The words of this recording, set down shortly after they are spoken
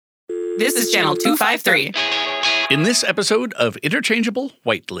This is Channel 253. In this episode of Interchangeable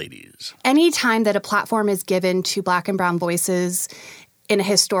White Ladies. Any time that a platform is given to Black and brown voices in a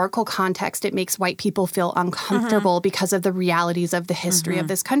historical context, it makes white people feel uncomfortable because of the realities of the history of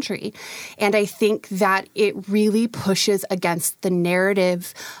this country. And I think that it really pushes against the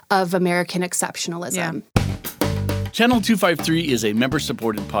narrative of American exceptionalism. Yeah. Channel 253 is a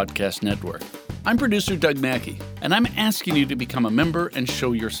member-supported podcast network. I'm producer Doug Mackey, and I'm asking you to become a member and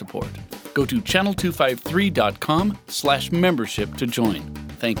show your support. Go to channel253.com/membership to join.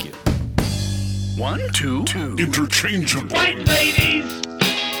 Thank you. 1, 2, Interchangeable White ladies! 1,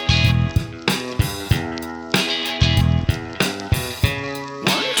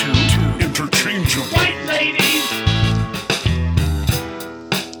 2, Interchangeable White ladies!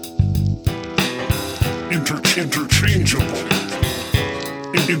 Interchangeable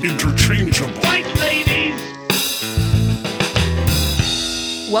Interchangeable White ladies!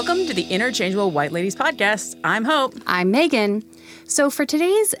 Welcome to the Interchangeable White Ladies podcast. I'm Hope. I'm Megan. So for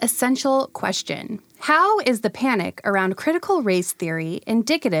today's essential question, how is the panic around critical race theory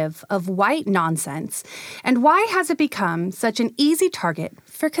indicative of white nonsense, and why has it become such an easy target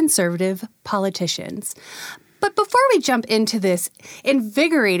for conservative politicians? But before we jump into this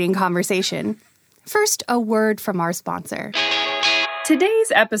invigorating conversation, first a word from our sponsor.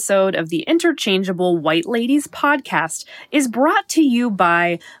 Today's episode of the Interchangeable White Ladies podcast is brought to you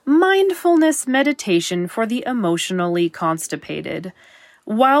by Mindfulness Meditation for the Emotionally Constipated.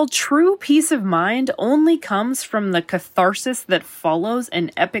 While true peace of mind only comes from the catharsis that follows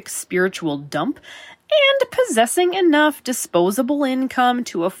an epic spiritual dump and possessing enough disposable income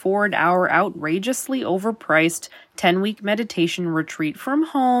to afford our outrageously overpriced 10-week meditation retreat from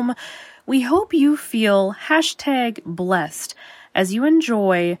home, we hope you feel #blessed as you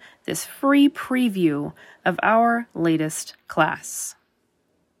enjoy this free preview of our latest class.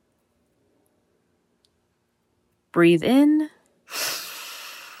 Breathe in,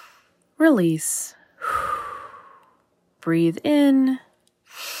 release. Breathe in,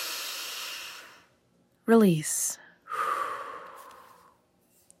 release.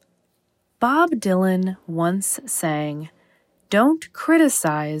 Bob Dylan once sang, "Don't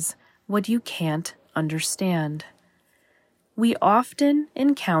criticize what you can't understand." We often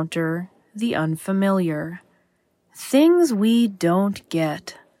encounter the unfamiliar, things we don't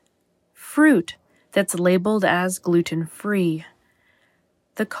get, fruit that's labeled as gluten-free,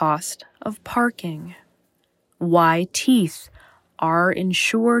 the cost of parking, why teeth are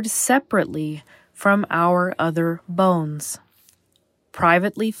insured separately from our other bones,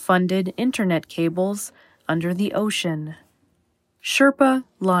 privately funded internet cables under the ocean,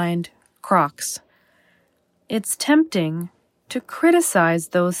 Sherpa-lined Crocs. It's tempting to criticize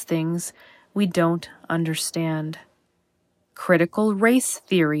those things we don't understand. Critical race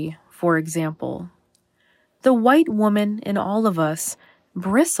theory, for example. The white woman in all of us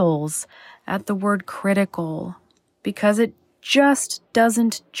bristles at the word critical because it just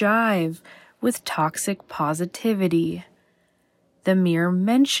doesn't jive with toxic positivity. The mere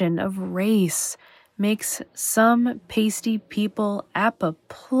mention of race makes some pasty people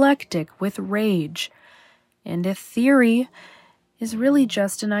apoplectic with rage, and a theory is really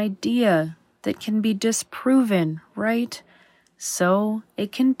just an idea that can be disproven, right? So a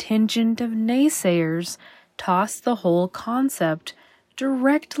contingent of naysayers toss the whole concept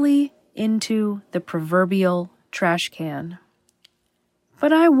directly into the proverbial trash can.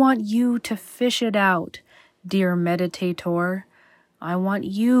 But I want you to fish it out, dear meditator. I want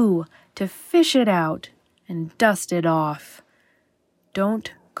you to fish it out and dust it off.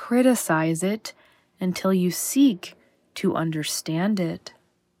 Don't criticize it until you seek to understand it.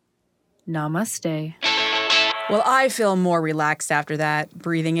 Namaste. Well, I feel more relaxed after that.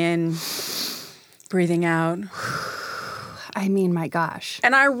 Breathing in, breathing out. I mean, my gosh.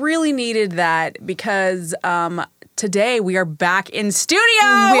 And I really needed that because today we are back in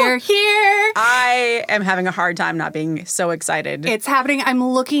studio. We're here. I am having a hard time not being so excited. It's happening. I'm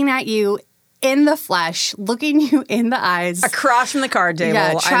looking at you in the flesh, looking you in the eyes. Across from the card table.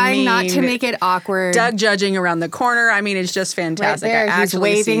 Yeah, trying not to make it awkward. Doug judging around the corner. I mean, it's just fantastic. Right there, I he's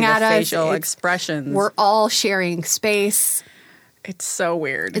actually waving see at the us. facial expressions. We're all sharing space. It's so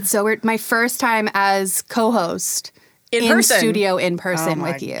weird. It's so weird. My first time as co-host in person. studio in person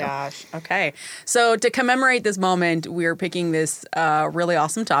with you. Oh my gosh. Okay. So to commemorate this moment, we're picking this really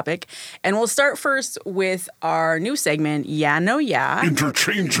awesome topic. And we'll start first with our new segment, Yeah, No, Yeah.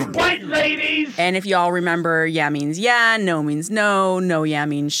 Interchangeable White ladies! And if y'all remember, yeah means yeah, no means no, no yeah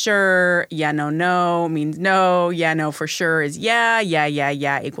means sure, yeah no no means no, yeah no for sure is yeah, yeah yeah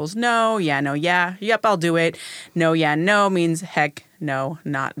yeah equals no, yeah no yeah, yep I'll do it, no yeah no means heck no,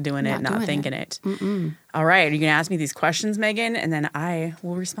 not doing it, Not not doing thinking it. All right, are you going to ask me these questions, Megan? And then I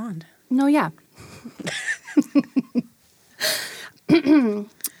will respond. No, yeah.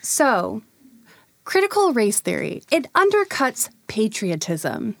 So, critical race theory, it undercuts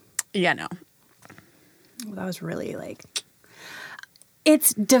patriotism. Yeah, no. That was really like,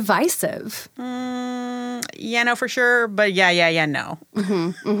 it's divisive. Yeah, no, for sure. But yeah, no.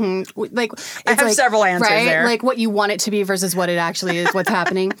 Like, it's I have like, several answers right? there. Like what you want it to be versus what it actually is, what's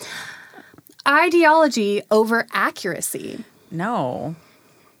happening. Ideology over accuracy. No.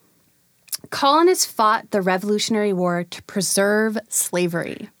 Colonists fought the Revolutionary War to preserve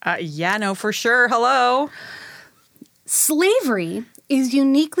slavery. Yeah, no, for sure. Hello. Slavery is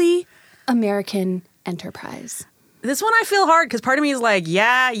uniquely American enterprise. This one I feel hard because part of me is like,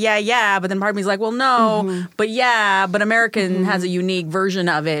 yeah, but then part of me is like, well, no, but American has a unique version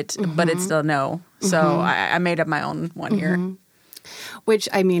of it, but it's still no. So I made up my own one here. Which,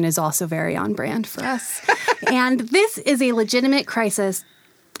 I mean, is also very on brand for us. And this is a legitimate crisis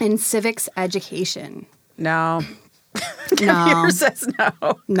in civics education. No. No, Computer says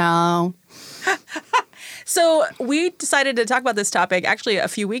no. no. So we decided to talk about this topic actually a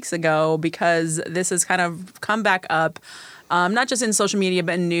few weeks ago because this has kind of come back up, not just in social media,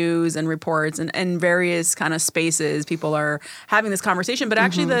 but in news and reports and various kind of spaces. People are having this conversation, but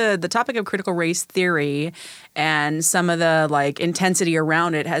actually the topic of critical race theory and some of the like intensity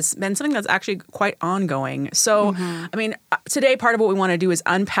around it has been something that's actually quite ongoing. So, I mean, today part of what we want to do is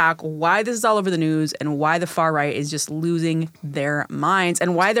unpack why this is all over the news and why the far right is just losing their minds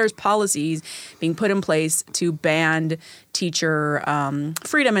and why there's policies being put in place to ban teacher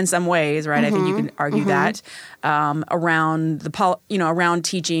freedom in some ways, right? I think you can argue that around around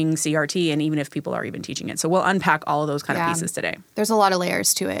teaching CRT, and even if people are even teaching it. So we'll unpack all of those kind of pieces today. There's a lot of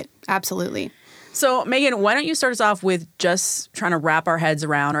layers to it. Absolutely. So, Megan, why don't you start us off with just trying to wrap our heads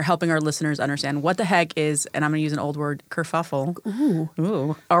around or helping our listeners understand what the heck is, and I'm going to use an old word, kerfuffle,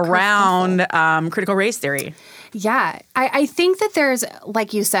 around critical race theory. Yeah. I think that there's,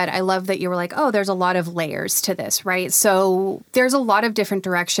 like you said, I love that you were like, oh, there's a lot of layers to this, right? So there's a lot of different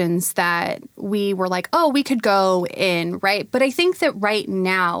directions that we were like, oh, we could go in, right? But I think that right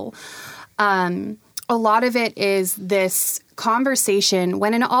now, a lot of it is this conversation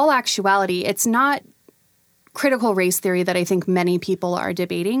when in all actuality, it's not critical race theory that I think many people are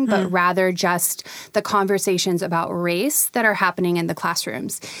debating, but rather just the conversations about race that are happening in the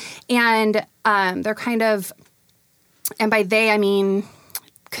classrooms. And they're kind of, and by they, I mean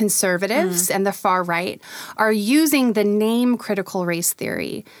conservatives and the far right are using the name critical race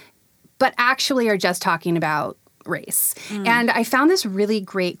theory, but actually are just talking about race. And I found this really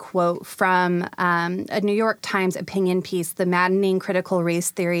great quote from a New York Times opinion piece, The Maddening Critical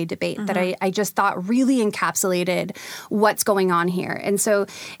Race Theory Debate, that I just thought really encapsulated what's going on here. And so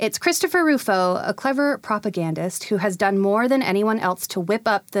it's Christopher Rufo, a clever propagandist who has done more than anyone else to whip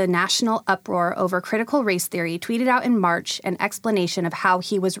up the national uproar over critical race theory, tweeted out in March an explanation of how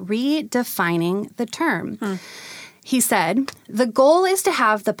he was redefining the term. He said, the goal is to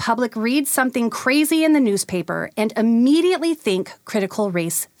have the public read something crazy in the newspaper and immediately think critical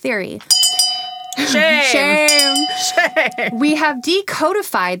race theory. Shame. We have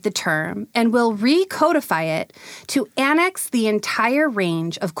decodified the term and will recodify it to annex the entire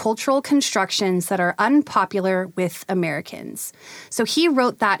range of cultural constructions that are unpopular with Americans. So he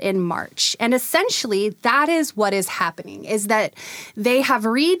wrote that in March. And essentially, that is what is happening, is that they have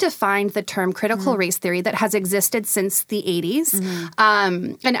redefined the term critical race theory that has existed since the 80s.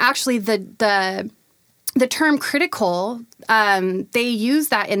 And actually, the term critical, they used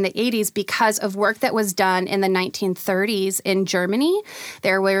that in the 80s because of work that was done in the 1930s in Germany.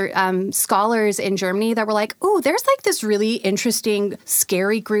 There were scholars in Germany that were like, oh, there's like this really interesting,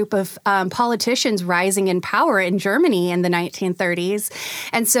 scary group of politicians rising in power in Germany in the 1930s.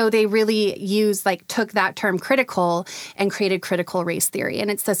 And so they really took that term critical and created critical race theory.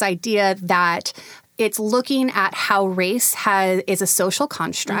 And it's this idea that it's looking at how race is a social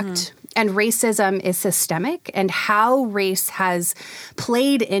construct. And racism is systemic, and how race has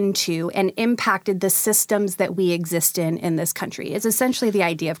played into and impacted the systems that we exist in this country is essentially the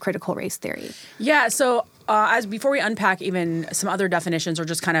idea of critical race theory. Yeah, so before we unpack even some other definitions or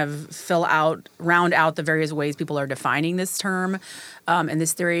just kind of round out the various ways people are defining this term and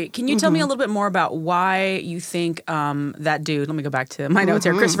this theory, can you tell me a little bit more about why you think that dude, let me go back to my notes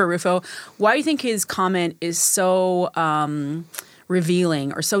here, Christopher Rufo, why you think his comment is so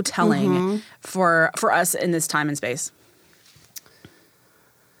revealing or so telling for us in this time and space?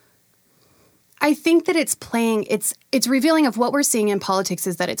 I think that it's revealing of what we're seeing in politics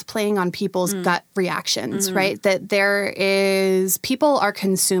is that it's playing on people's gut reactions, right? That people are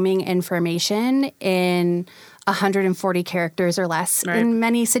consuming information in 140 characters or less in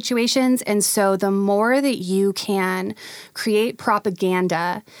many situations. And so the more that you can create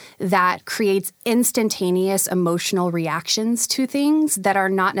propaganda that creates instantaneous emotional reactions to things that are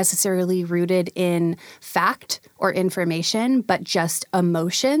not necessarily rooted in fact or information, but just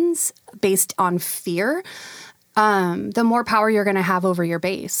emotions based on fear, the more power you're going to have over your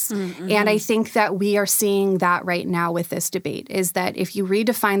base. And I think that we are seeing that right now with this debate, is that if you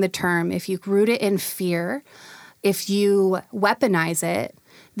redefine the term, if you root it in fear, if you weaponize it,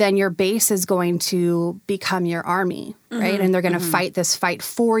 then your base is going to become your army, right? And they're going to fight this fight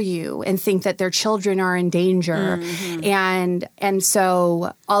for you and think that their children are in danger. And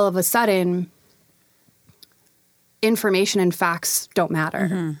so all of a sudden, information and facts don't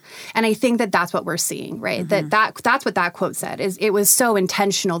matter. And I think that that's what we're seeing, right? That's what that quote said, is it was so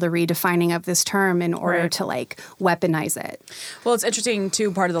intentional, the redefining of this term, in order to like weaponize it. Well, it's interesting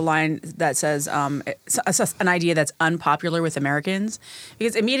too, part of the line that says it's an idea that's unpopular with Americans,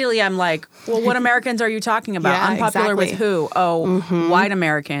 because immediately I'm like, well, what Americans are you talking about? Yeah, Unpopular exactly. with who? Oh, white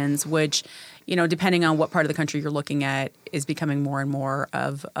Americans, which, you know, depending on what part of the country you're looking at, is becoming more and more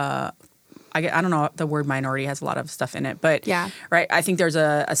of I don't know, the word minority has a lot of stuff in it, but right, I think there's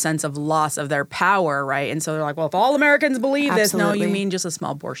a sense of loss of their power, right? And so they're like, well, if all Americans believe this, no, you mean just a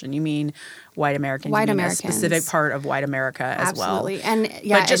small portion. You mean white Americans. White you mean Americans. A specific part of white America as well. And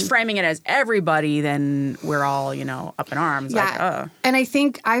but just framing it as everybody, then we're all, you know, up in arms. Like, And I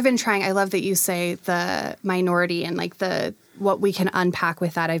think I've been trying, I love that you say the minority and like what we can unpack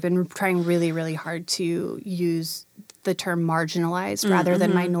with that. I've been trying really, really hard to use the term marginalized rather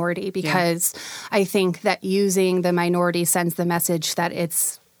than minority, because I think that using the minority sends the message that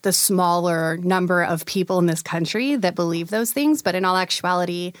it's the smaller number of people in this country that believe those things. But in all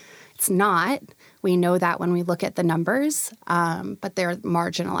actuality, it's not. We know that when we look at the numbers, but they're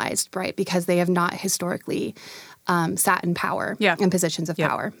marginalized, right? Because they have not historically sat in power, in positions of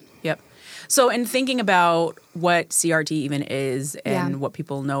power. So in thinking about what CRT even is and what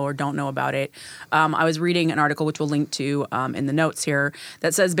people know or don't know about it, I was reading an article, which we'll link to in the notes here,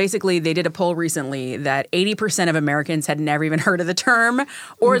 that says basically they did a poll recently that 80% of Americans had never even heard of the term,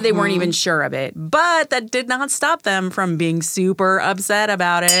 or they weren't even sure of it. But that did not stop them from being super upset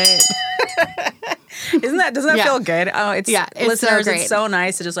about it. Doesn't that feel good? Oh, it's listeners, so great. It's so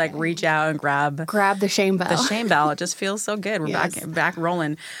nice to just like reach out and grab the shame bell. The shame bell. It just feels so good. We're back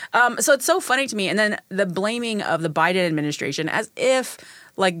rolling. So it's so funny to me. And then the blaming of the Biden administration as if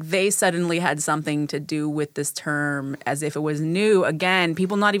like they suddenly had something to do with this term, as if it was new. Again,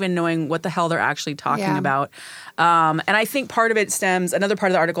 people not even knowing what the hell they're actually talking about. And I think part of it stems, another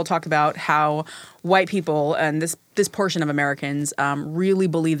part of the article talked about how white people and this portion of Americans really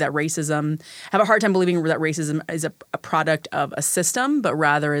believe that have a hard time believing that racism is a product of a system, but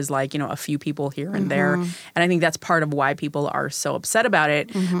rather is like, you know, a few people here and there. And I think that's part of why people are so upset about it.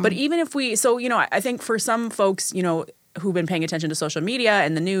 But even if I think for some folks, you know, who've been paying attention to social media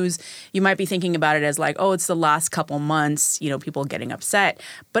and the news, you might be thinking about it as like, oh, it's the last couple months, you know, people getting upset.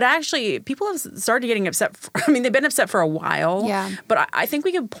 But actually, people have started getting upset. They've been upset for a while. Yeah. But I think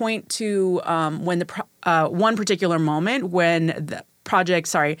we could point to when one particular moment when the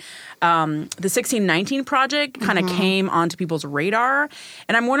 1619 Project kind of came onto people's radar.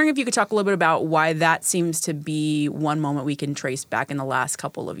 And I'm wondering if you could talk a little bit about why that seems to be one moment we can trace back in the last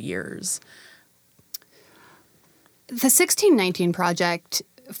couple of years. The 1619 Project,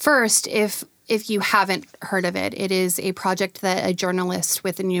 first, if you haven't heard of it, it is a project that a journalist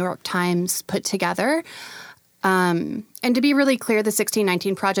with the New York Times put together. And to be really clear, the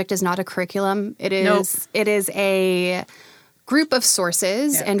 1619 Project is not a curriculum. It is a group of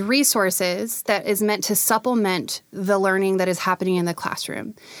sources and resources that is meant to supplement the learning that is happening in the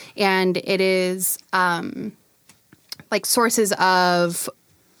classroom. And it is like sources of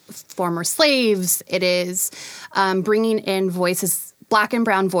former slaves. It is bringing in voices, Black and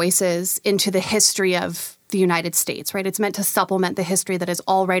brown voices, into the history of the United States, right? It's meant to supplement the history that is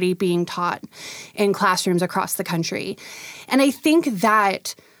already being taught in classrooms across the country. And I think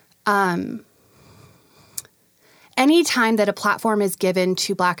that any time that a platform is given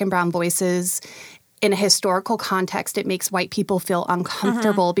to Black and brown voices in a historical context, it makes white people feel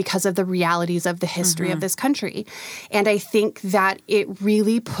uncomfortable because of the realities of the history of this country. And I think that it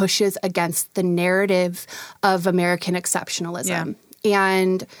really pushes against the narrative of American exceptionalism.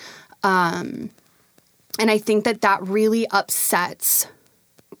 And I think that really upsets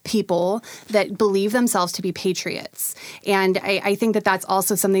people that believe themselves to be patriots. And I think that that's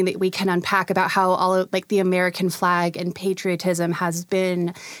also something that we can unpack about how all of, like, the American flag and patriotism has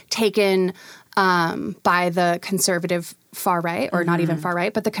been taken by the conservative far right, or not even far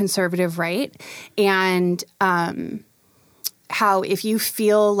right, but the conservative right. And how if you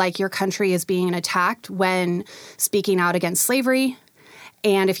feel like your country is being attacked when speaking out against slavery,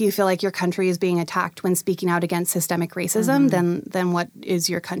 and if you feel like your country is being attacked when speaking out against systemic racism, then what is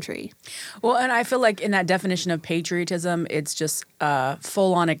your country? Well, and I feel like in that definition of patriotism, it's just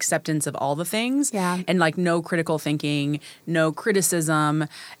full-on acceptance of all the things. Yeah. And, like, no critical thinking, no criticism.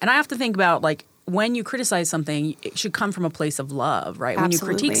 And I have to think about, like, when you criticize something, it should come from a place of love, right? Absolutely. When you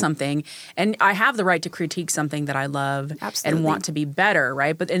critique something, and I have the right to critique something that I love and want to be better,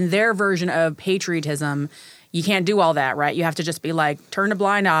 right? But in their version of patriotism, you can't do all that, right? You have to just be like, turn a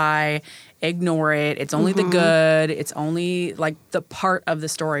blind eye, ignore it. It's only the good. It's only, like, the part of the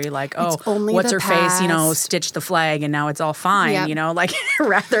story, like, oh, what's her face, stitched the flag and now it's all fine, like,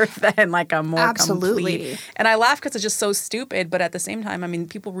 rather than, like, a more complete. And I laugh because it's just so stupid, but at the same time, I mean,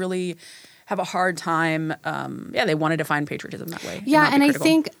 people really have a hard time. They want to define patriotism that way. Yeah, and I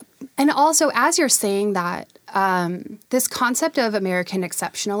think, and also as you're saying that, this concept of American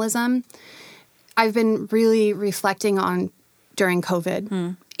exceptionalism, I've been really reflecting on during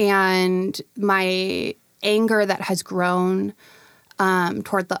COVID and my anger that has grown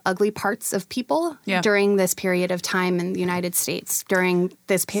toward the ugly parts of people during this period of time in the United States, during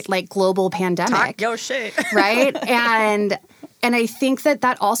this global pandemic. Talk your shit. Right? And I think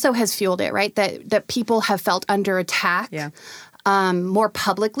that also has fueled it, right? That people have felt under attack. Yeah. More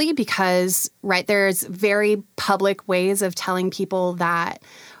publicly because, right, there's very public ways of telling people that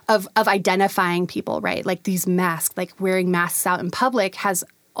of identifying people, right? Like these masks, like wearing masks out in public has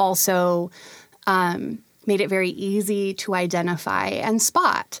also made it very easy to identify and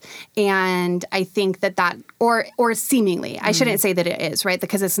spot. And I think that or seemingly, I shouldn't say that it is, right?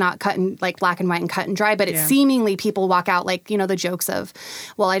 Because it's not cut and like black and white and cut and dry, but it's seemingly people walk out like, the jokes of,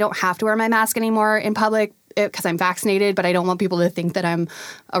 well, I don't have to wear my mask anymore in public because I'm vaccinated, but I don't want people to think that I'm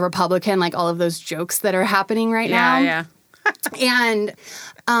a Republican, like all of those jokes that are happening right now. Yeah. And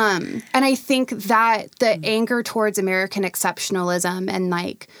I think that the anger towards American exceptionalism and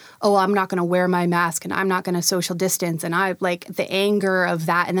like, oh, I'm not going to wear my mask and I'm not going to social distance, and I like the anger of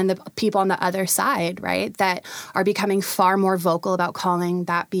that, and then the people on the other side, right, that are becoming far more vocal about calling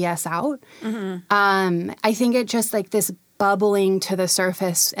that BS out. I think it just like this bubbling to the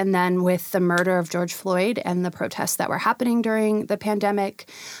surface, and then with the murder of George Floyd and the protests that were happening during the pandemic,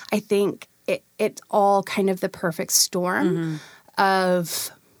 I think it's all kind of the perfect storm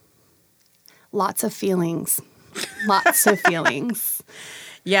of lots of feelings.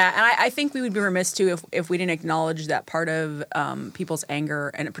 Yeah, and I think we would be remiss, too, if we didn't acknowledge that part of people's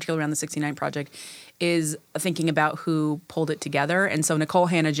anger, and particularly around the 69 Project, is thinking about who pulled it together. And so Nicole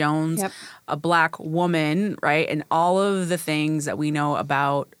Hannah-Jones, a Black woman, right, and all of the things that we know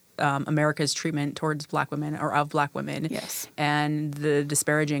about America's treatment towards Black women or of Black women, and the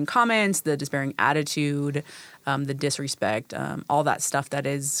disparaging comments, the disparaging attitude, the disrespect, all that stuff that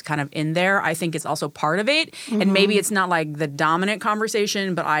is kind of in there. I think it's also part of it, and maybe it's not like the dominant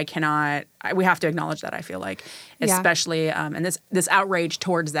conversation, but we have to acknowledge that. I feel like, especially and this outrage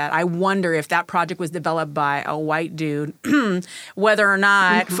towards that. I wonder if that project was developed by a white dude, whether or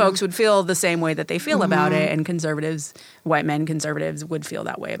not folks would feel the same way that they feel about it, and white men conservatives would feel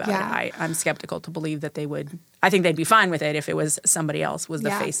that way about it. I'm skeptical to believe that they would. I think they'd be fine with it if it was somebody else was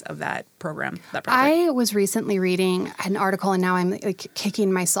the face of that program. That project. I was recently reading an article, and now I'm like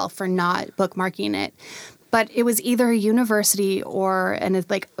kicking myself for not bookmarking it. But it was either a university or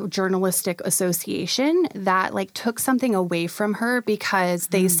a journalistic association that like took something away from her because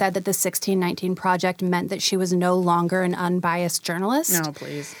they said that the 1619 Project meant that she was no longer an unbiased journalist. No,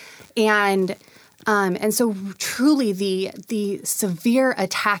 please. And so truly the severe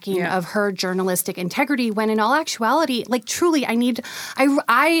attacking of her journalistic integrity, when in all actuality, like truly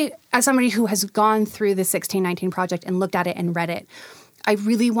I as somebody who has gone through the 1619 Project and looked at it and read it, I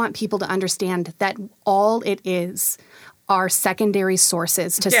really want people to understand that all it is are secondary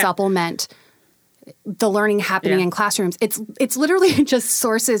sources to supplement the learning happening in classrooms. It's literally just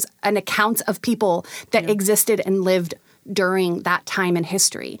sources and accounts of people that existed and lived during that time in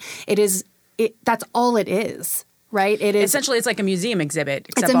history. That's all it is. Right? It is essentially it's like a museum exhibit,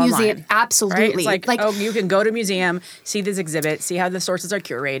 except it's a online, museum, absolutely. Right? It's like you can go to a museum, see this exhibit, see how the sources are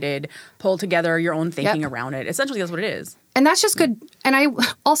curated, pull together your own thinking around it. Essentially, that's what it is. And that's just good. And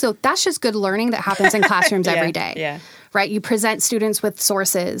that's just good learning that happens in classrooms every day. Yeah. right? You present students with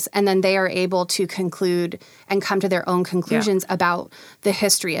sources, and then they are able to conclude and come to their own conclusions about the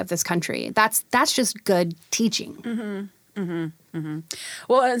history of this country. That's just good teaching.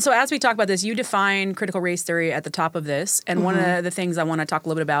 Well, and so as we talk about this, you define critical race theory at the top of this. And one of the things I want to talk a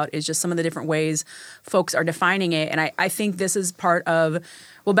little bit about is just some of the different ways folks are defining it. And I think this is part of,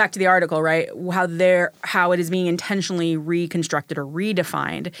 well, back to the article, right? How it is being intentionally reconstructed or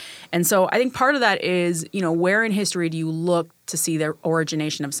redefined. And so I think part of that is, where in history do you look to see the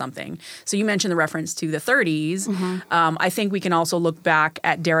origination of something? So you mentioned the reference to the 30s. I think we can also look back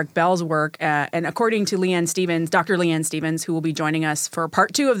at Derek Bell's work. And according to Leanne Stevens, Dr. Leanne Stevens, who will be joining us for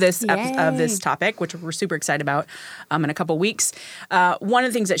part 2 of this of this topic, which we're super excited about in a couple weeks. One of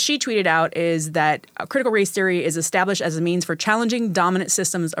the things that she tweeted out is that critical race theory is established as a means for challenging dominant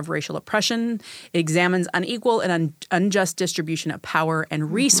systems of racial oppression. It examines unequal and unjust distribution of power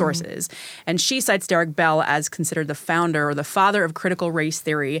and resources. And she cites Derek Bell as considered the founder or the father of critical race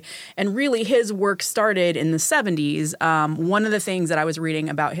theory. And really, his work started in the 70s. One of the things that I was reading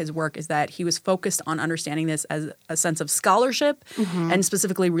about his work is that he was focused on understanding this as a sense of scholarship and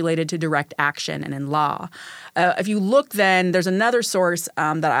specifically related to direct action and in law. If you look then, there's another source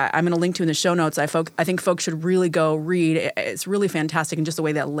that I'm going to link to in the show notes. I think folks should really go read. It's really fantastic in just the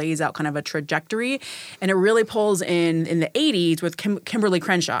way that lays out kind of a trajectory. And it really pulls in the 80s with Kimberly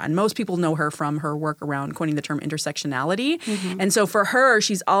Crenshaw. And most people know her from her work around coining the term intersectionality. And so for her,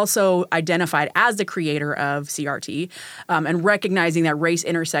 she's also identified as the creator of CRT and recognizing that race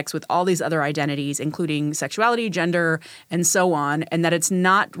intersects with all these other identities, including sexuality, gender, and so on. And that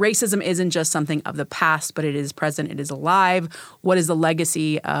racism isn't just something of the past, but it is present, it is alive. What is the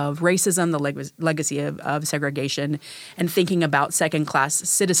legacy of racism, the legacy of segregation, and thinking about second-class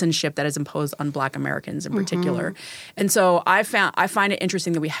citizenship that is imposed on Black Americans in particular. And so I find it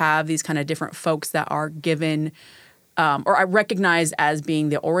interesting that we have these kind of different folks that are given or I recognize as being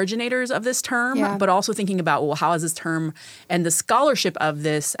the originators of this term, but also thinking about, well, how is this term and the scholarship of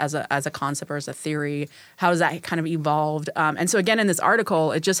this as a concept or as a theory, how has that kind of evolved? And so again, in this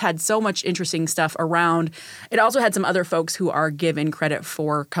article, it just had so much interesting stuff around. It also had some other folks who are given credit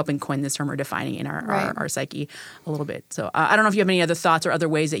for helping coin this term or defining it in our psyche a little bit. So I don't know if you have any other thoughts or other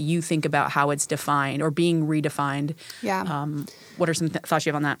ways that you think about how it's defined or being redefined. Yeah. What are some thoughts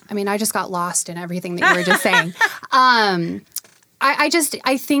you have on that? I mean, I just got lost in everything that you were just saying.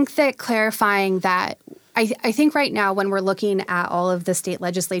 I think that clarifying that I think right now when we're looking at all of the state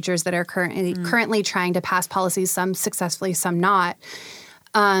legislatures that are currently trying to pass policies, some successfully, some not,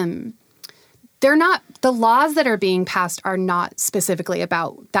 they're not, the laws that are being passed are not specifically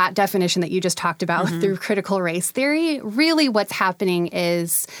about that definition that you just talked about through critical race theory. Really what's happening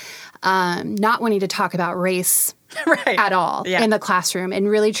is not wanting to talk about race at all in the classroom and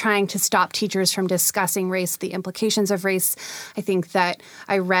really trying to stop teachers from discussing race, the implications of race. I think that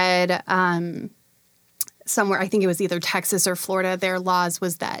I read somewhere, I think it was either Texas or Florida, their laws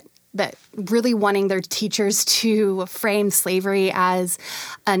was that really wanting their teachers to frame slavery as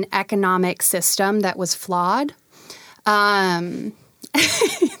an economic system that was flawed. Can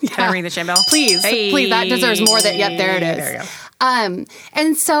I ring the shame bell? Please, please. That deserves more than, yep, there it is. There you go.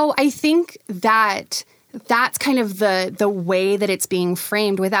 And so I think that that's kind of the way that it's being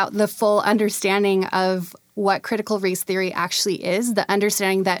framed without the full understanding of what critical race theory actually is, the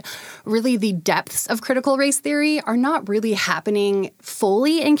understanding that really the depths of critical race theory are not really happening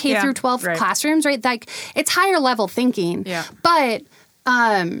fully in K through 12 classrooms, right? Like it's higher level thinking. Yeah. But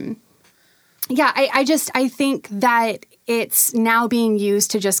I think that it's now being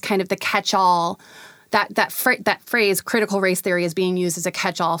used to just kind of the catch-all. That phrase, critical race theory, is being used as a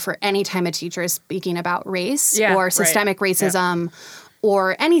catch-all for any time a teacher is speaking about race or systemic racism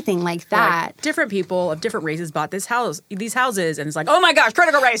or anything like that. Like different people of different races bought these houses, and it's like, oh my gosh,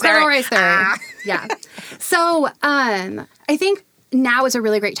 critical race theory. Critical race theory. Yeah. So I think now is a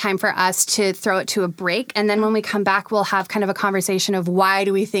really great time for us to throw it to a break. And then when we come back, we'll have kind of a conversation of why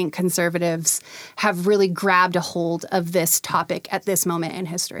do we think conservatives have really grabbed a hold of this topic at this moment in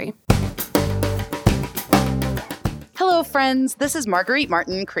history. Hello, friends. This is Marguerite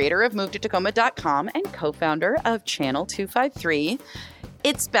Martin, creator of MoveToTacoma.com and co-founder of Channel 253.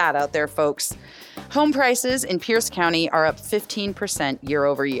 It's bad out there, folks. Home prices in Pierce County are up 15% year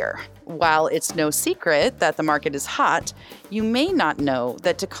over year. While it's no secret that the market is hot, you may not know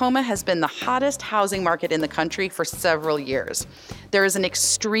that Tacoma has been the hottest housing market in the country for several years. There is an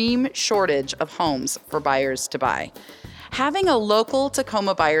extreme shortage of homes for buyers to buy. Having a local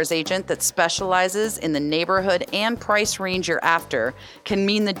Tacoma buyer's agent that specializes in the neighborhood and price range you're after can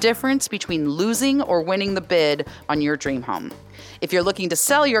mean the difference between losing or winning the bid on your dream home. If you're looking to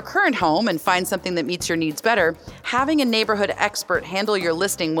sell your current home and find something that meets your needs better, having a neighborhood expert handle your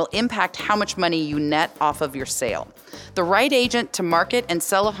listing will impact how much money you net off of your sale. The right agent to market and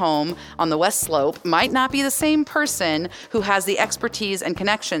sell a home on the West Slope might not be the same person who has the expertise and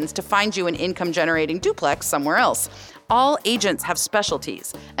connections to find you an income-generating duplex somewhere else. All agents have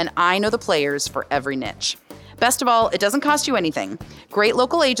specialties, and I know the players for every niche. Best of all, it doesn't cost you anything. Great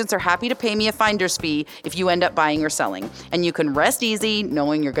local agents are happy to pay me a finder's fee if you end up buying or selling. And you can rest easy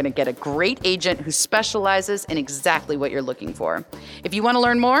knowing you're going to get a great agent who specializes in exactly what you're looking for. If you want to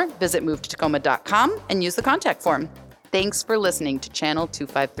learn more, visit movetotacoma.com and use the contact form. Thanks for listening to Channel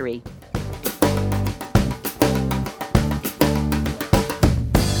 253.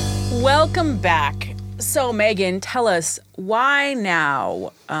 Welcome back. So, Megan, tell us why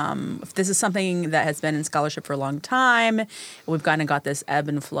now? If this is something that has been in scholarship for a long time, we've kind of got this ebb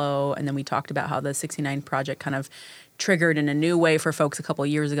and flow, and then we talked about how the 69 Project kind of triggered in a new way for folks a couple of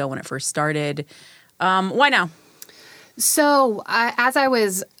years ago when it first started. Why now? So as I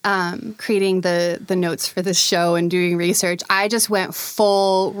was creating the notes for this show and doing research, I just went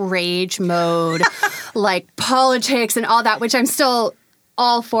full rage mode, like politics and all that, which I'm still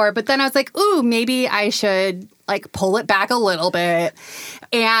all for. But then I was like, ooh, maybe I should like pull it back a little bit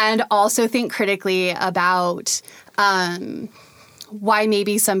and also think critically about why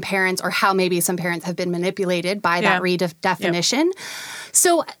maybe some parents or how maybe some parents have been manipulated by that redefinition. Yep.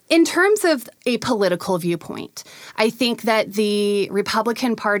 So in terms of a political viewpoint, I think that the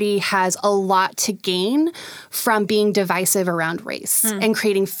Republican Party has a lot to gain from being divisive around race and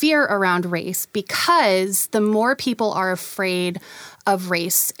creating fear around race, because the more people are afraid of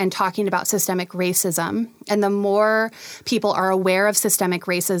race and talking about systemic racism, and the more people are aware of systemic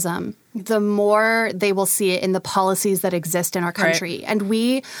racism, the more they will see it in the policies that exist in our country. Right. And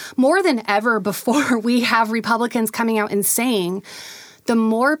we, more than ever before, we have Republicans coming out and saying, the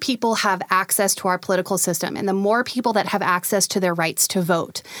more people have access to our political system and the more people that have access to their rights to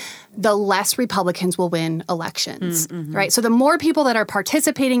vote, the less Republicans will win elections, right? So the more people that are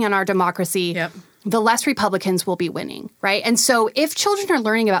participating in our democracy, the less Republicans will be winning, right? And so if children are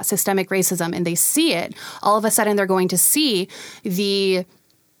learning about systemic racism and they see it, all of a sudden they're going to see the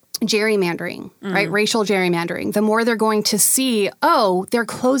gerrymandering, right? Racial gerrymandering. The more they're going to see, oh, they're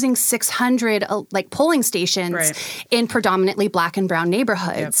closing 600 like polling stations in predominantly Black and brown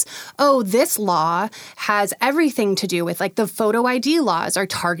neighborhoods. Yep. Oh, this law has everything to do with like the photo ID laws are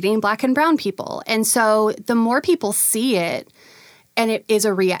targeting Black and brown people. And so the more people see it and it is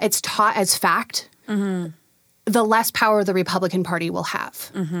it's taught as fact, the less power the Republican Party will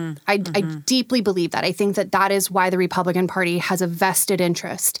have. I deeply believe that. I think that that is why the Republican Party has a vested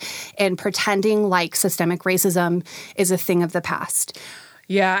interest in pretending like systemic racism is a thing of the past.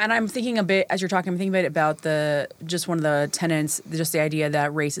 Yeah, and I'm thinking a bit, as you're talking, I'm thinking a bit about just one of the tenets, just the idea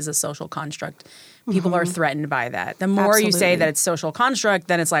that race is a social construct. People are threatened by that. The more you say that it's social construct,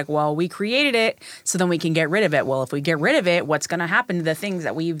 then it's like, well, we created it, so then we can get rid of it. Well, if we get rid of it, what's going to happen to the things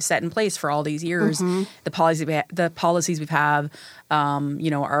that we've set in place for all these years? The policies we have,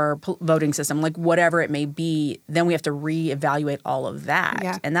 our voting system, like whatever it may be, then we have to reevaluate all of that.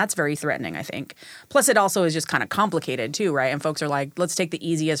 Yeah. And that's very threatening, I think. Plus, it also is just kind of complicated too, right? And folks are like, let's take the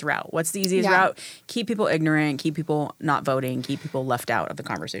easiest route. What's the easiest route? Keep people ignorant, keep people not voting, keep people left out of the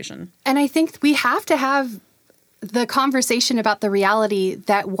conversation. And I think we have to have the conversation about the reality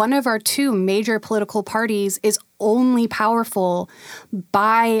that one of our two major political parties is only powerful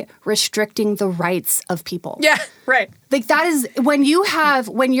by restricting the rights of people. Yeah, right. Like that is when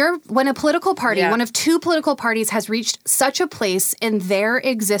a political party, one of two political parties has reached such a place in their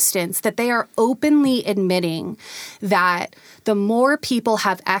existence that they are openly admitting that the more people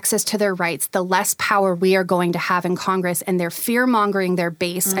have access to their rights, the less power we are going to have in Congress, and they're fear-mongering their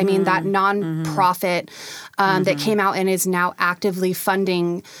base. I mean, that nonprofit that came out and is now actively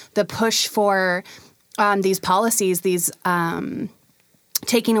funding the push for these policies, these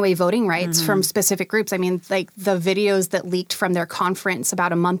taking away voting rights from specific groups. I mean, like the videos that leaked from their conference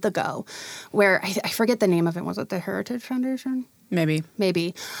about a month ago, where I forget the name of it. Was it the Heritage Foundation? Maybe.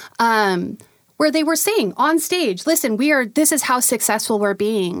 Where they were saying on stage, listen, this is how successful we're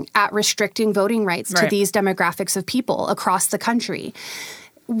being at restricting voting rights to these demographics of people across the country.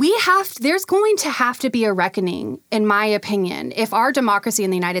 There's going to have to be a reckoning, in my opinion, if our democracy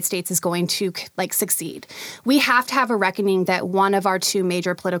in the United States is going to succeed. We have to have a reckoning that one of our two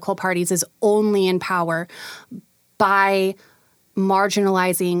major political parties is only in power by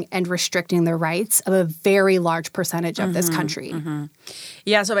marginalizing and restricting the rights of a very large percentage of this country.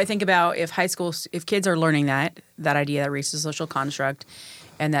 Yeah, so if I think about if kids are learning that idea that race is a social construct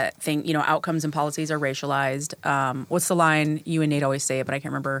and that thing, outcomes and policies are racialized. What's the line you and Nate always say, but I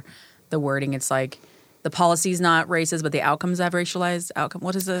can't remember the wording. It's like the policy's not racist, but the outcomes have racialized outcome.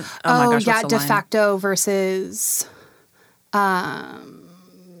 What is it? Oh my gosh, what's the de line? facto versus de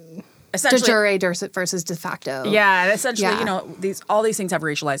Essentially, jure versus de facto. yeah, essentially, Yeah. all these things have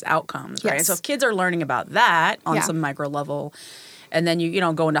racialized outcomes, right? Yes. So if kids are learning about that on Yeah. some micro level, and then you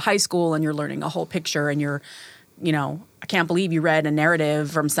go into high school and you're learning a whole picture, and you're, I can't believe you read a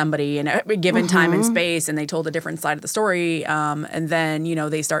narrative from somebody in a given time and space, and they told a different side of the story, and then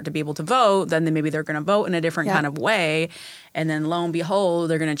they start to be able to vote. Then maybe they're going to vote in a different Yeah. kind of way, and then lo and behold,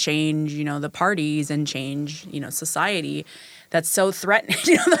 they're going to change, the parties and change, society. That's so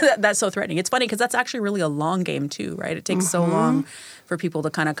threatening. That's so threatening. It's funny because that's actually really a long game too, right? It takes so long for people to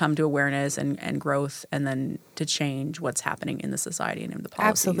kind of come to awareness and growth, and then to change what's happening in the society and in the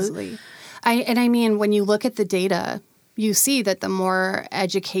policies. Absolutely. I mean, when you look at the data, you see that the more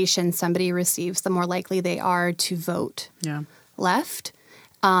education somebody receives, the more likely they are to vote Yeah. left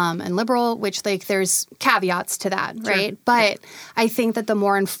and liberal, which there's caveats to that, right? But I think that the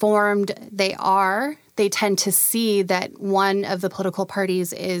more informed they are, they tend to see that one of the political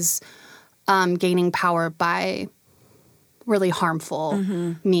parties is gaining power by really harmful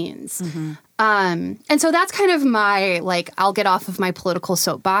means. And so that's kind of my, I'll get off of my political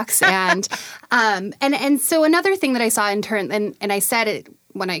soapbox. And so another thing that I saw in turn, and I said it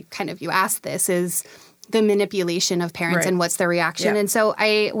when you asked this, is the manipulation of parents and what's their reaction. Yeah. And so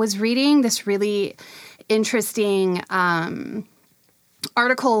I was reading this really interesting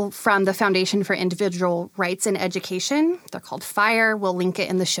article from the Foundation for Individual Rights in Education. They're called FIRE. We'll link it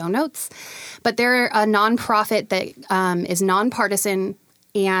in the show notes. But they're a nonprofit that is nonpartisan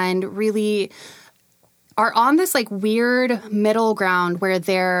and really are on this weird middle ground where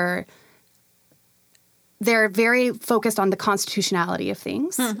they're very focused on the constitutionality of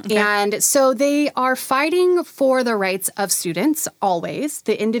things. And so they are fighting for the rights of students always,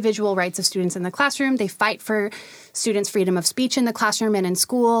 the individual rights of students in the classroom. They fight for students' freedom of speech in the classroom and in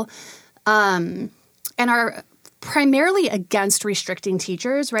school, and are primarily against restricting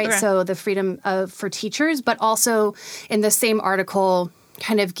teachers, right? Okay. So the freedom for teachers, but also in the same article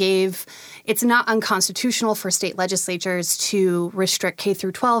kind of gave it's not unconstitutional for state legislatures to restrict K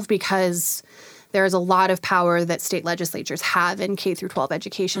through 12 because there is a lot of power that state legislatures have in K through 12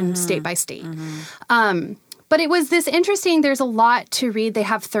 education, state by state. But it was this interesting, there's a lot to read. They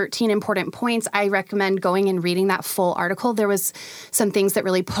have 13 important points. I recommend going and reading that full article. There was some things that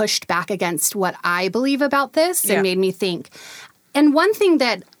really pushed back against what I believe about this and made me think. And one thing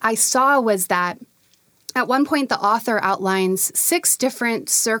that I saw was that at one point, the author outlines 6 different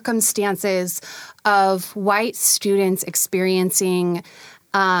circumstances of white students experiencing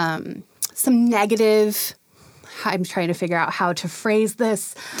some negative, I'm trying to figure out how to phrase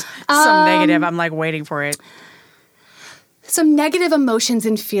this. Some negative. I'm waiting for it. Some negative emotions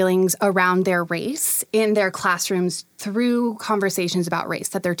and feelings around their race in their classrooms through conversations about race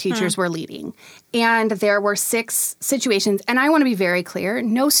that their teachers were leading. And there were 6 situations. And I want to be very clear,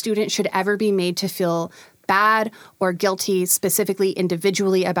 no student should ever be made to feel bad or guilty, specifically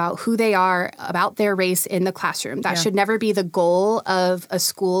individually, about who they are, about their race in the classroom. That should never be the goal of a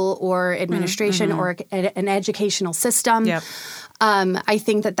school or administration or an educational system. Yep. I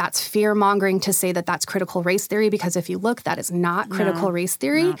think that that's fear-mongering to say that that's critical race theory, because if you look, that is not critical race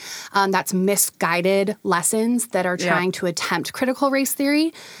theory. That's misguided lessons that are trying to attempt critical race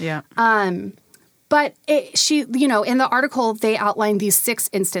theory. Yeah. But in the article, they outlined these 6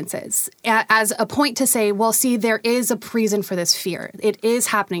 instances as a point to say, well, see, there is a reason for this fear. It is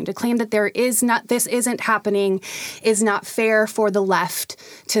happening. To claim that this isn't happening is not fair for the left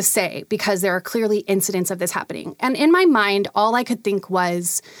to say, because there are clearly incidents of this happening. And in my mind, all I could think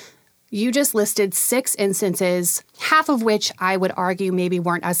was, you just listed 6 instances, half of which I would argue maybe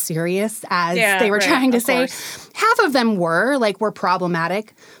weren't as serious as they were trying to say. Course. Half of them were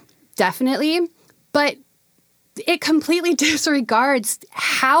problematic, definitely. But it completely disregards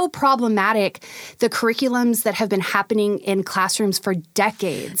how problematic the curriculums that have been happening in classrooms for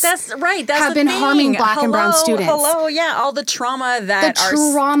decades. That's right. That's have the been thing. harming Black and brown students. All the trauma that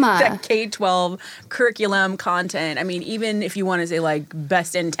that K-12 curriculum content. I mean, even if you want to say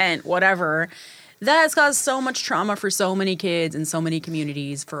best intent, whatever, that has caused so much trauma for so many kids and so many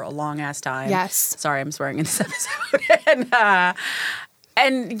communities for a long ass time. Yes. Sorry, I'm swearing in this episode. And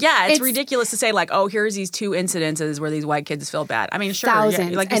And yeah, it's It's- ridiculous to say like, oh, here's these 2 incidences where these white kids feel bad. I mean, sure,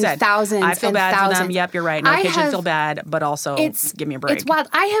 Thousands like you and said, thousands I feel and bad for them. thousands. Yep, you're right. No I kid should have- feel bad, but also give me a break. It's wild.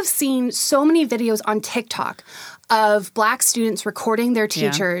 I have seen so many videos on TikTok of Black students recording their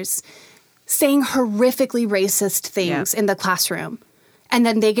teachers saying horrifically racist things in the classroom. And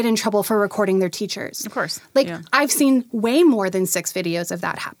then they get in trouble for recording their teachers. Of course. Like, Yeah. I've seen way more than 6 videos of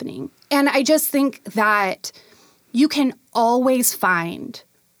that happening. And I just think that you can always find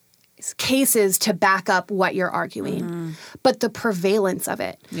cases to back up what you're arguing, but the prevalence of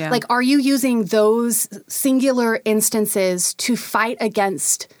it. Yeah. Like, are you using those singular instances to fight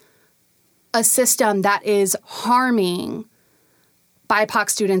against a system that is harming BIPOC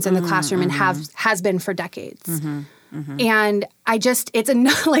students in the classroom and has been for decades? And I just,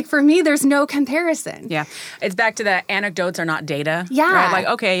 like for me, there's no comparison. Yeah. It's back to that anecdotes are not data. Yeah. Right? Like,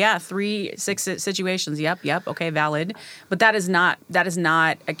 okay, 3, 6 situations. Yep. Okay, valid. But that is not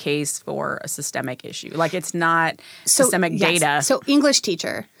a case for a systemic issue. Like, it's not systemic yes. data. So English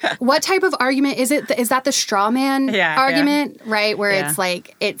teacher, what type of argument is it? Is that the straw man argument, right? Where it's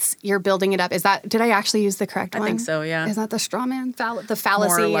like, you're building it up. Did I actually use the correct one? I think so, yeah. Is that the straw man? The fallacy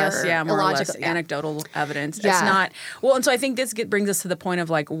more or less, more or less illogical? anecdotal evidence. Yeah. It's not well, and so I think this brings us to the point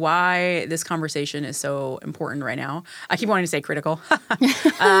of like why this conversation is so important right now. I keep wanting to say critical.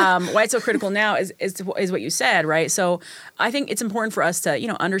 Why it's so critical now is what you said, right? So I think it's important for us to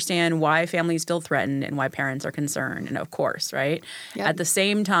understand why families feel threatened and why parents are concerned, and of course, right. Yep. At the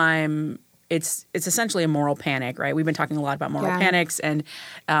same time, it's essentially a moral panic, right? We've been talking a lot about moral panics, and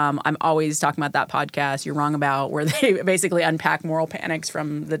I'm always talking about that podcast You're Wrong About, where they basically unpack moral panics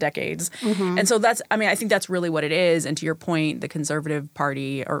from the decades. And so I think that's really what it is. And to your point, the conservative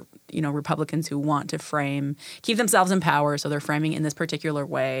party or Republicans who want to keep themselves in power, so they're framing in this particular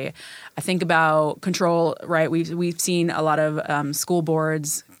way. I think about control, right? We've seen a lot of school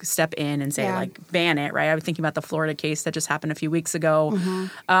boards step in and say like ban it, right? I was thinking about the Florida case that just happened a few weeks ago,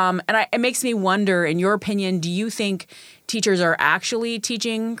 and it makes me wonder. In your opinion, do you think teachers are actually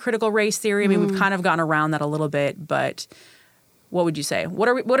teaching critical race theory? I mean, we've kind of gone around that a little bit, but what would you say? What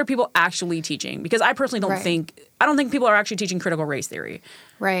are people actually teaching? Because I personally don't think people are actually teaching critical race theory.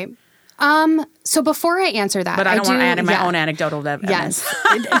 Right. So before I answer that, But I don't want to add in my own anecdotal evidence.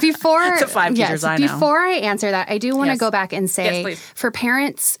 Yes. Before To 5 teachers I know. Before I answer that, I do want to Yes. go back and say, Yes, please. for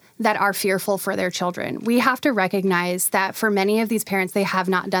parents that are fearful for their children, we have to recognize that for many of these parents, they have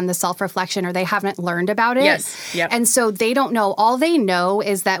not done the self-reflection or they haven't learned about it. Yes. Yep. And so they don't know. All they know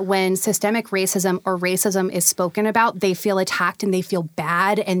is that when systemic racism or racism is spoken about, they feel attacked and they feel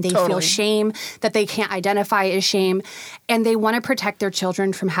bad and they feel Totally. shame that they can't identify as shame. And they want to protect their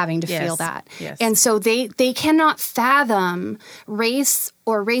children from having to Yes. feel that. Yes. And so they cannot fathom race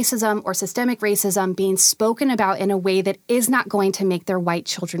or racism or systemic racism being spoken about in a way that is not going to make their white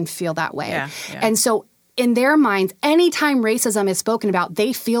children feel that way. Yeah, yeah. And so in their minds, anytime racism is spoken about,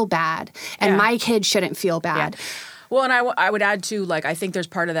 they feel bad. And Yeah. my kid shouldn't feel bad. Well, and I would add too, like, I think there's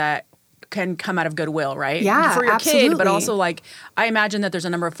part of that can come out of goodwill, right? Yeah, for your kid, but absolutely. also like I imagine that there's a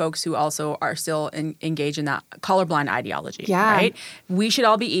number of folks who also are still engaged in that colorblind ideology. Yeah. Right. We should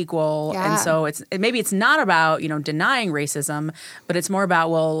all be equal, Yeah. and so maybe it's not about denying racism, but it's more about,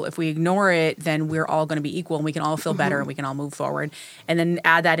 well, if we ignore it, then we're all going to be equal, and we can all feel better, and we can all move forward, and then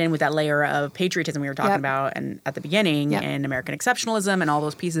add that in with that layer of patriotism we were talking Yep. about, and at the beginning, Yep. and American exceptionalism, and all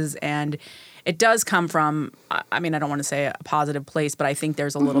those pieces, and it does come from, I mean, I don't want to say a positive place, but I think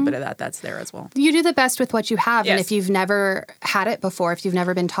there's a little bit of that's there as well. You do the best with what you have. And Yes. if you've never had it before, if you've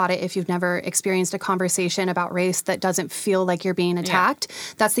never been taught it, if you've never experienced a conversation about race that doesn't feel like you're being attacked,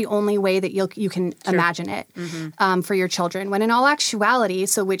 that's the only way that you can imagine it for your children. When in all actuality,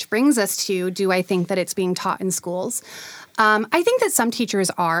 so which brings us to, do I think that it's being taught in schools? I think that some teachers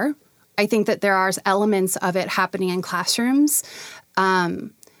are. I think that there are elements of it happening in classrooms.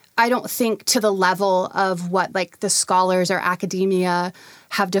 I don't think to the level of what like the scholars or academia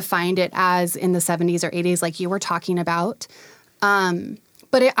have defined it as in the 70s or 80s, like you were talking about.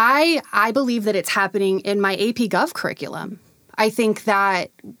 But I believe that it's happening in my AP Gov curriculum. I think that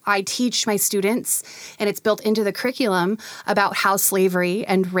I teach my students, and it's built into the curriculum, about how slavery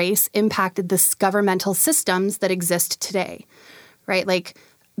and race impacted the governmental systems that exist today, right? Like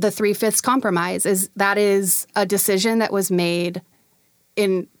the 3/5 compromise is a decision that was made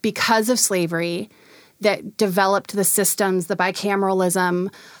because of slavery that developed the systems, the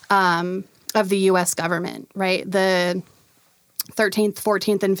bicameralism of the U.S. government, right? The 13th,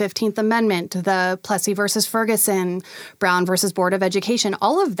 14th, and 15th Amendment, the Plessy versus Ferguson, Brown versus Board of Education,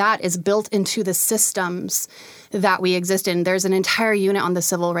 all of that is built into the systems that we exist in. There's an entire unit on the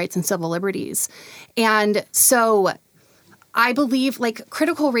civil rights and civil liberties. And so I believe like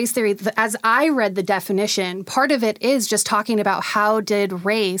critical race theory, as I read the definition, part of it is just talking about how did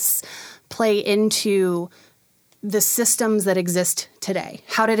race play into the systems that exist today?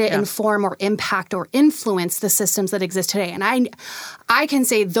 How did it inform or impact or influence the systems that exist today? And I can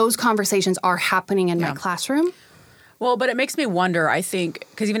say those conversations are happening in my classroom. Well, but it makes me wonder, I think,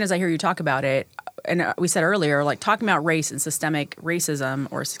 because even as I hear you talk about it, and we said earlier, like talking about race and systemic racism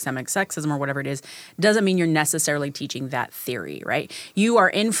or systemic sexism or whatever it is, doesn't mean you're necessarily teaching that theory, right? You are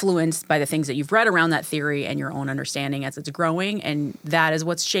influenced by the things that you've read around that theory and your own understanding as it's growing, and that is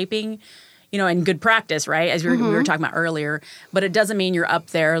what's shaping, and good practice, right? As we were talking about earlier. But it doesn't mean you're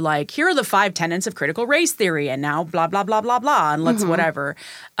up there like, here are the 5 tenets of critical race theory, and now blah, blah, blah, blah, blah, and let's whatever.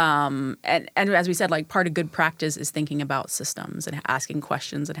 And as we said, like part of good practice is thinking about systems and asking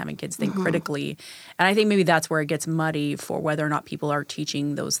questions and having kids think critically. And I think maybe that's where it gets muddy for whether or not people are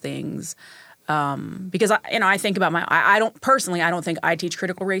teaching those things. Because I think about I don't think I teach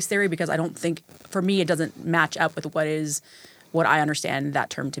critical race theory, because I don't think, for me, it doesn't match up with what I understand that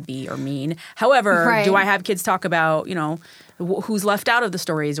term to be or mean. However, do I have kids talk about, who's left out of the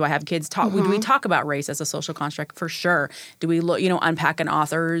stories? Do I have kids talk? Do we talk about race as a social construct? For sure. Do we unpack an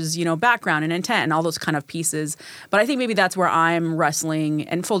author's, background and intent and all those kind of pieces? But I think maybe that's where I'm wrestling,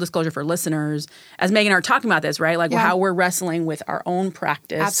 and full disclosure for listeners, as Megan and I are talking about this, right? Like how we're wrestling with our own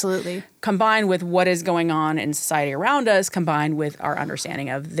practice. Absolutely. Combined with what is going on in society around us, combined with our understanding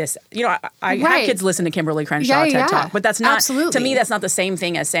of this. I have kids listen to Kimberly Crenshaw TED Talk, but that's not, to me, that's not the same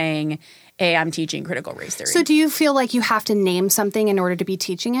thing as saying, hey, I'm teaching critical race theory. So do you feel like you have to name something in order to be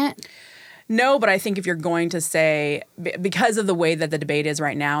teaching it? No, but I think if you're going to say, because of the way that the debate is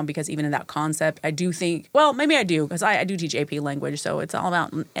right now, because even in that concept, I do think, well, maybe I do, because I do teach AP language, so it's all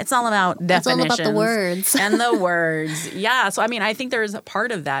about definitions. It's all about the words. And the words. Yeah, so I think there's a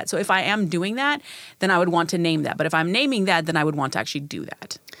part of that. So if I am doing that, then I would want to name that. But if I'm naming that, then I would want to actually do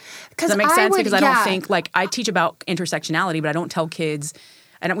that. Does that make sense? Because I don't think, I teach about intersectionality, but I don't tell kids.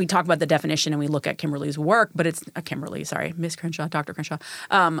 And we talk about the definition and we look at Kimberly's work, but it's Miss Crenshaw, Dr. Crenshaw.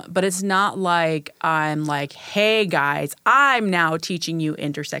 But it's not like I'm like, hey guys, I'm now teaching you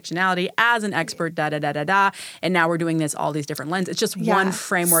intersectionality as an expert, and now we're doing this all these different lenses. It's just one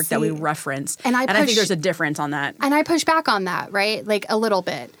framework that we reference. And I think there's a difference on that. And I push back on that, right? Like a little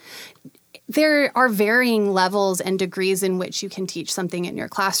bit. There are varying levels and degrees in which you can teach something in your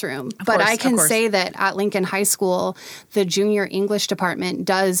classroom. But I can say that at Lincoln High School, the junior English department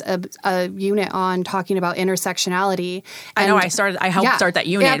does a unit on talking about intersectionality. I know I helped start that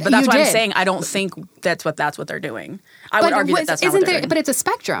unit, but that's why I'm saying I don't think that's what they're doing. I would argue that's not what they're doing. But it's a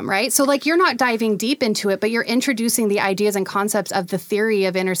spectrum, right? So you're not diving deep into it, but you're introducing the ideas and concepts of the theory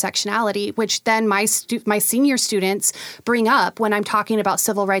of intersectionality, which then my senior students bring up when I'm talking about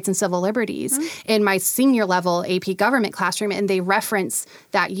civil rights and civil liberties in my senior level AP government classroom, and they reference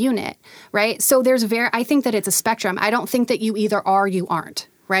that unit, right? So I think that it's a spectrum. I don't think that you either are, you aren't.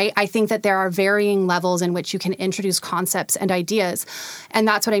 Right? I think that there are varying levels in which you can introduce concepts and ideas. And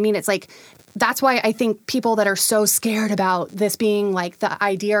that's what I mean. It's like, that's why I think people that are so scared about this being like the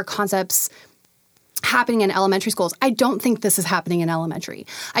idea or concepts happening in elementary schools. I don't think this is happening in elementary.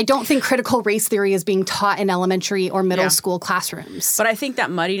 I don't think critical race theory is being taught in elementary or middle school classrooms. But I think that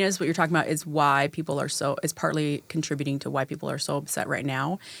muddiness, what you're talking about, is why is partly contributing to why people are so upset right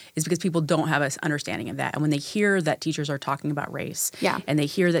now, is because people don't have an understanding of that. And when they hear that teachers are talking about race, and they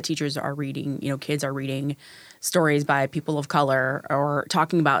hear that teachers are reading, kids are reading stories by people of color or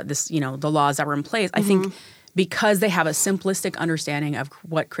talking about this, the laws that were in place, I think because they have a simplistic understanding of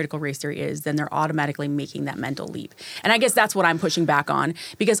what critical race theory is, then they're automatically making that mental leap. And I guess that's what I'm pushing back on,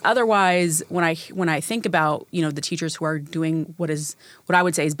 because otherwise, when I think about, the teachers who are doing what I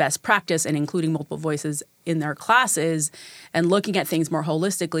would say is best practice and including multiple voices in their classes and looking at things more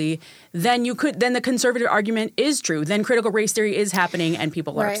holistically, then the conservative argument is true. Then critical race theory is happening and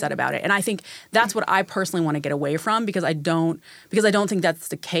people are upset about it. And I think that's what I personally want to get away from, because I don't think that's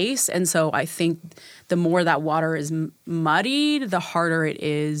the case. And so I think the more that water is muddied, the harder it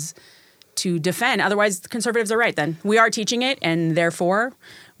is to defend. Otherwise, the conservatives are right then. We are teaching it, and therefore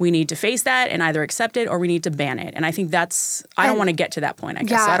we need to face that and either accept it or we need to ban it. And I think I don't want to get to that point, I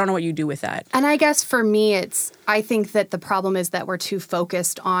guess. So I don't know what you do with that. And I guess for me, I think that the problem is that we're too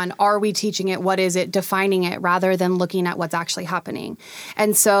focused on, are we teaching it? What is it? Defining it, rather than looking at what's actually happening.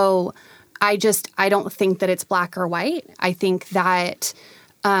 And so I don't think that it's black or white. I think that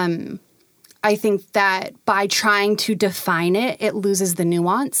by trying to define it, it loses the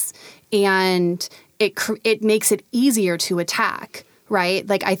nuance, and it makes it easier to attack. Right?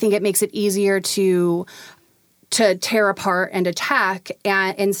 Like, I think it makes it easier to tear apart and attack,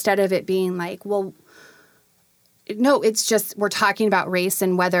 and instead of it being like, well, no, it's just we're talking about race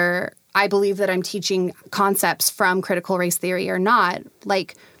and whether I believe that I'm teaching concepts from critical race theory or not.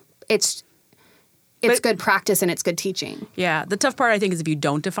 Like, it's good practice and it's good teaching. Yeah. The tough part, I think, is if you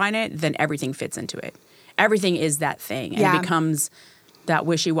don't define it, then everything fits into it. Everything is that thing. And it becomes that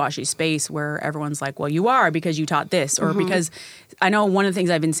wishy-washy space where everyone's like, well, you are because you taught this. Or because I know one of the things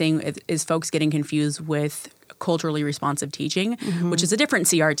I've been seeing is folks getting confused with culturally responsive teaching, which is a different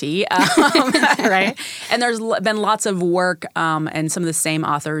CRT, right? And there's been lots of work, and some of the same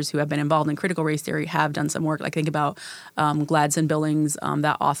authors who have been involved in critical race theory have done some work. Like think about Gladson Billings,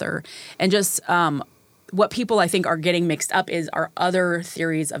 that author, and just what people I think are getting mixed up are other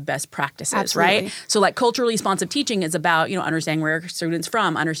theories of best practices, right? So like culturally responsive teaching is about, understanding where students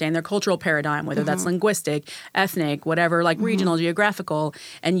from, understanding their cultural paradigm, whether that's linguistic, ethnic, whatever, like regional, geographical,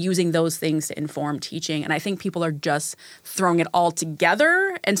 and using those things to inform teaching. And I think people are just throwing it all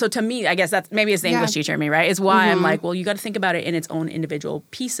together. And so to me, I guess that's maybe it's the English teacher in me, right? Is why I'm like, well, you got to think about it in its own individual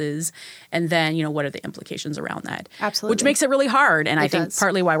pieces. And then, what are the implications around that? Absolutely. Which makes it really hard. And I think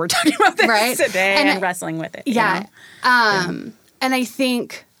partly why we're talking about this today and wrestling with it. Yeah. And I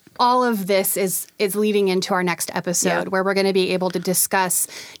think all of this is leading into our next episode where we're going to be able to discuss,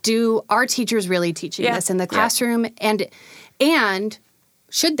 are teachers really teaching this in the classroom? And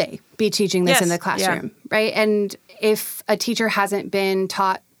should they be teaching this in the classroom, right? And if a teacher hasn't been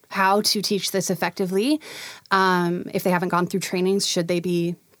taught how to teach this effectively, if they haven't gone through trainings, should they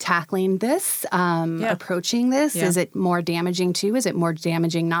be tackling this, approaching this? Is it more damaging to? Is it more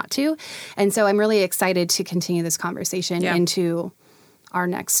damaging not to? And so I'm really excited to continue this conversation into our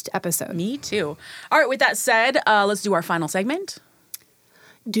next episode. Me too. All right, with that said, let's do our final segment.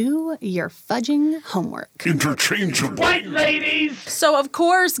 Do your fudging homework. Interchangeable. White ladies. So, of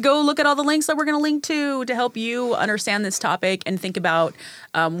course, go look at all the links that we're going to link to help you understand this topic and think about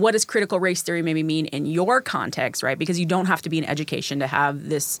what does critical race theory maybe mean in your context, right? Because you don't have to be in education to have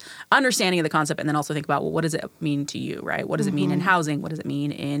this understanding of the concept and then also think about, well, what does it mean to you, right? What does it mean in housing? What does it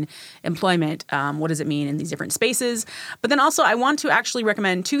mean in employment? What does it mean in these different spaces? But then also, I want to actually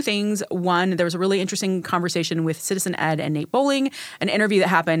recommend two things. One, there was a really interesting conversation with Citizen Ed and Nate Bowling, an interview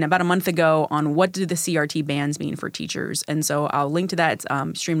that happened about a month ago on what do the CRT bans mean for teachers. And so I'll link to that. It's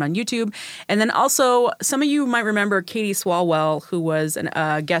streamed on YouTube. And then also, some of you might remember Katie Swalwell, who was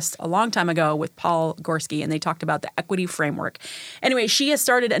a guest a long time ago with Paul Gorski, and they talked about the equity framework. Anyway, she has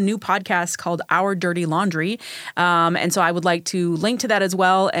started a new podcast called Our Dirty Laundry. And so I would like to link to that as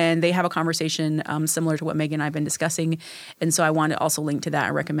well. And they have a conversation similar to what Megan and I have been discussing. And so I want to also link to that. I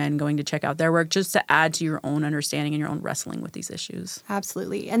recommend going to check out their work just to add to your own understanding and your own wrestling with these issues. Absolutely.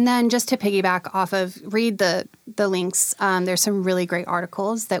 And then just to piggyback off of, read the links. There's some really great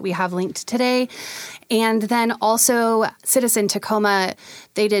articles that we have linked today. And then also Citizen Tacoma,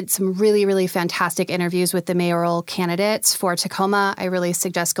 they did some really, really fantastic interviews with the mayoral candidates for Tacoma. I really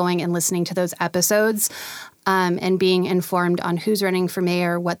suggest going and listening to those episodes and being informed on who's running for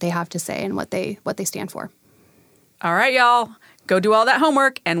mayor, what they have to say, and what they stand for. All right, y'all. Go do all that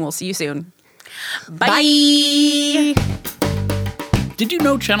homework, and we'll see you soon. Bye. Did you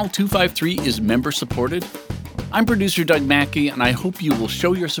know Channel 253 is member-supported? I'm producer Doug Mackey, and I hope you will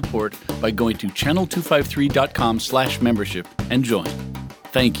show your support by going to channel253.com/membership and join.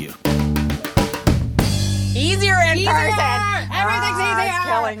 Thank you. Easier in person. Everything's easier. It's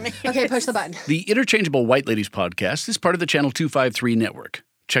killing me. Okay, push the button. The Interchangeable White Ladies podcast is part of the Channel 253 network.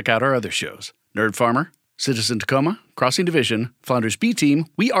 Check out our other shows: Nerd Farmer, Citizen Tacoma, Crossing Division, Flounders B Team,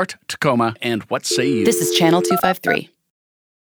 We Art Tacoma, and What Say You? This is Channel 253.